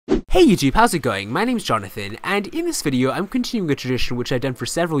Hey YouTube, how's it going? My name's Jonathan, and in this video I'm continuing a tradition which I've done for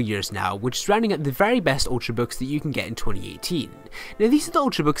several years now, which is rounding up the very best Ultrabooks that you can get in 2018. Now these are the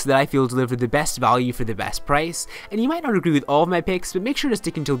Ultrabooks that I feel deliver the best value for the best price, and you might not agree with all of my picks, but make sure to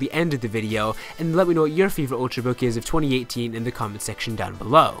stick until the end of the video and let me know what your favourite Ultrabook is of 2018 in the comment section down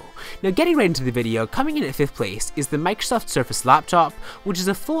below. Now getting right into the video, coming in at 5th place is the Microsoft Surface Laptop, which is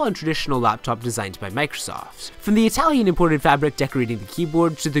a full-on traditional laptop designed by Microsoft. From the Italian imported fabric decorating the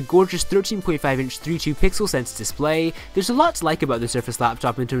keyboard to the gorgeous 13.5-inch 32 pixel sense display, there's a lot to like about the Surface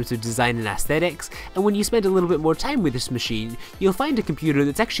Laptop in terms of design and aesthetics, and when you spend a little bit more time with this machine, you'll find a computer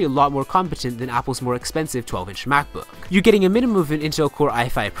that's actually a lot more competent than Apple's more expensive 12-inch MacBook. You're getting a minimum of an Intel Core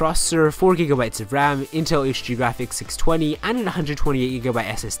i5 processor, 4GB of RAM, Intel HD Graphics 620, and an 128GB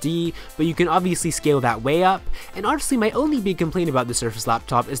SSD, but you can obviously scale that way up, and honestly my only big complaint about the Surface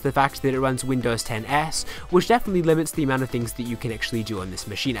Laptop is the fact that it runs Windows 10s, which definitely limits the amount of things that you can actually do on this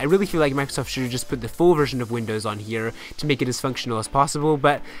machine. I really feel like Microsoft should have just put the full version of Windows on here to make it as functional as possible,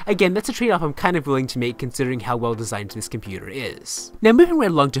 but again, that's a trade-off I'm kind of willing to make considering how well designed this computer is. Now moving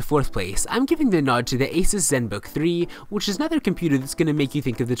right along to 4th place, I'm giving the nod to the Asus Zenbook 3, which is another computer that's going to make you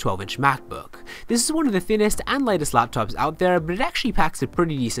think of the 12-inch MacBook. This is one of the thinnest and lightest laptops out there, but it actually packs a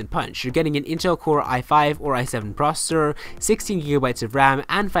pretty decent punch. You're getting an Intel Core i5 or i7 processor, 16GB of RAM,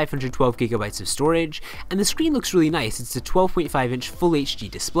 and 512GB of storage, and the screen looks really nice. It's a 12.5-inch Full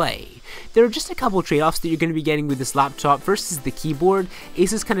HD display. There are just a couple trade-offs that you're going to be getting with this laptop. First is the keyboard.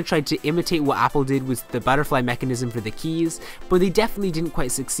 Asus kind of tried to imitate what Apple did with the butterfly mechanism for the keys, but they definitely didn't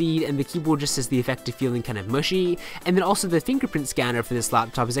quite succeed, and the keyboard just has the effect of feeling kind of mushy. And then also the fingerprint scanner for this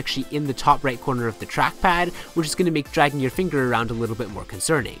laptop is actually in the top right corner of the trackpad, which is going to make dragging your finger around a little bit more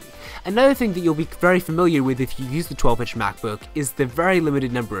concerning. Another thing that you'll be very familiar with if you use the 12-inch MacBook is the very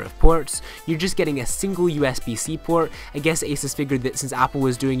limited number of ports. You're just getting a single USB-C port. I guess Asus figured that since Apple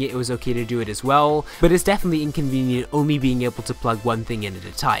was doing it, it was okay to do it as well, but it's definitely inconvenient only being able to plug one thing in at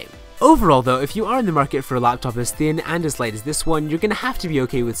a time. Overall though, if you are in the market for a laptop as thin and as light as this one, you're going to have to be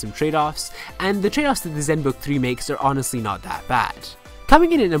okay with some trade-offs, and the trade-offs that the Zenbook 3 makes are honestly not that bad.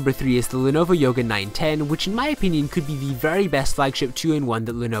 Coming in at number 3 is the Lenovo Yoga 910, which in my opinion could be the very best flagship 2-in-1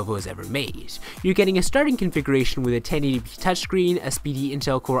 that Lenovo has ever made. You're getting a starting configuration with a 1080p touchscreen, a speedy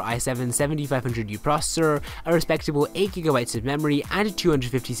Intel Core i7 7500U processor, a respectable 8GB of memory, and a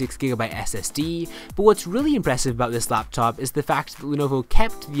 256GB SSD, but what's really impressive about this laptop is the fact that Lenovo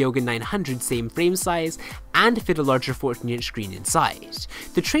kept the Yoga 900 same frame size and fit a larger 14-inch screen inside.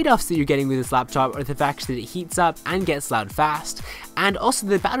 The trade-offs that you're getting with this laptop are the fact that it heats up and gets loud fast, and also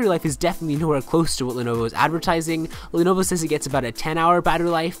the battery life is definitely nowhere close to what Lenovo is advertising. Lenovo says it gets about a 10-hour battery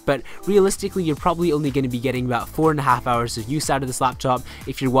life, but realistically you're probably only going to be getting about 4.5 hours of use out of this laptop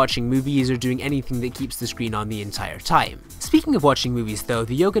if you're watching movies or doing anything that keeps the screen on the entire time. Speaking of watching movies though,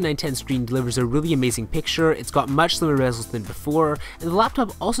 the Yoga 910 screen delivers a really amazing picture, it's got much slimmer bezels than before, and the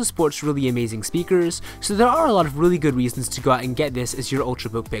laptop also sports really amazing speakers, so there are a lot of really good reasons to go out and get this as your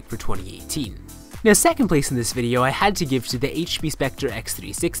Ultrabook pick for 2018. Now second place in this video I had to give to the HP Spectre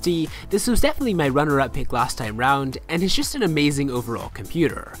X360. This was definitely my runner-up pick last time round, and it's just an amazing overall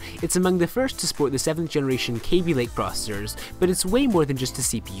computer. It's among the first to sport the 7th generation Kaby Lake processors, but it's way more than just a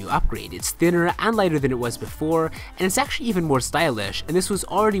CPU upgrade. It's thinner and lighter than it was before, and it's actually even more stylish, and this was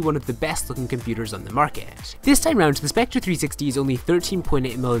already one of the best looking computers on the market. This time round the Spectre 360 is only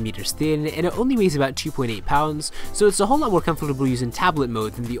 13.8mm thin, and it only weighs about 2.8 pounds, so it's a whole lot more comfortable using tablet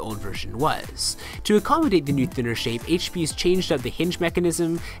mode than the old version was. To accommodate the new thinner shape, HP's changed up the hinge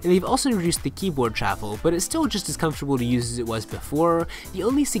mechanism, and they've also reduced the keyboard travel, but it's still just as comfortable to use as it was before. The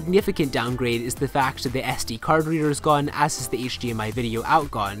only significant downgrade is the fact that the SD card reader is gone, as is the HDMI video out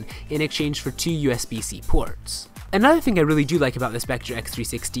gone, in exchange for 2 USB-C ports. Another thing I really do like about the Spectre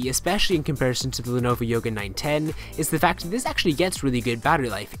X360, especially in comparison to the Lenovo Yoga 910, is the fact that this actually gets really good battery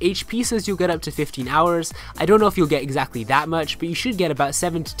life. HP says you'll get up to 15 hours, I don't know if you'll get exactly that much, but you should get about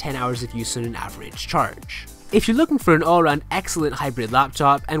 7 to 10 hours of use on an average charge. If you're looking for an all-around excellent hybrid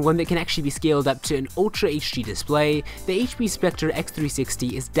laptop, and one that can actually be scaled up to an Ultra HD display, the HP Spectre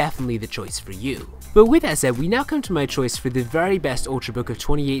X360 is definitely the choice for you. But with that said, we now come to my choice for the very best Ultrabook of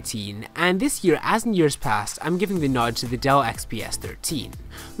 2018, and this year, as in years past, I'm giving the nod to the Dell XPS 13.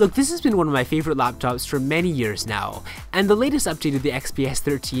 Look, this has been one of my favorite laptops for many years now, and the latest update of the XPS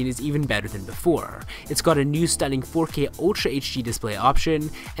 13 is even better than before. It's got a new stunning 4K Ultra HD display option,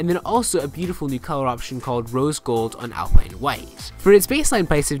 and then also a beautiful new color option called rose gold on alpine white. For its baseline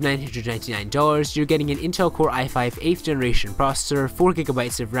price of $999, you're getting an Intel Core i5 8th generation processor,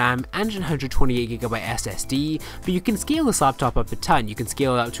 4GB of RAM, and 128GB SSD, but you can scale this laptop up a ton. You can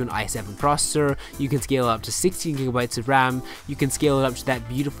scale it up to an i7 processor, you can scale it up to 16GB of RAM, you can scale it up to that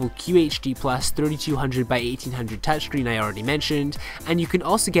beautiful QHD Plus 3200 by 1800 touchscreen I already mentioned, and you can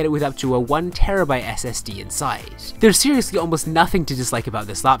also get it with up to a 1TB SSD inside. There's seriously almost nothing to dislike about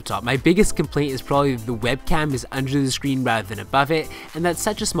this laptop. My biggest complaint is probably that the webcam is under the screen rather than above it, and that's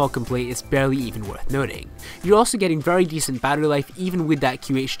such a small complaint it's barely even worth noting. You're also getting very decent battery life even with that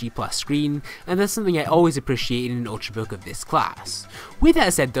QHD Plus screen, and that's something I always appreciate in an Ultrabook of this class. With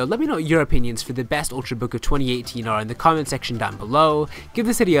that said though, let me know what your opinions for the best Ultrabook of 2018 are in the comment section down below. Give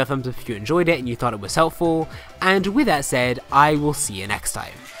this video a thumbs up if you enjoyed it and you thought it was helpful, and with that said, I will see you next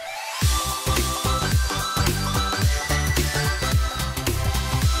time.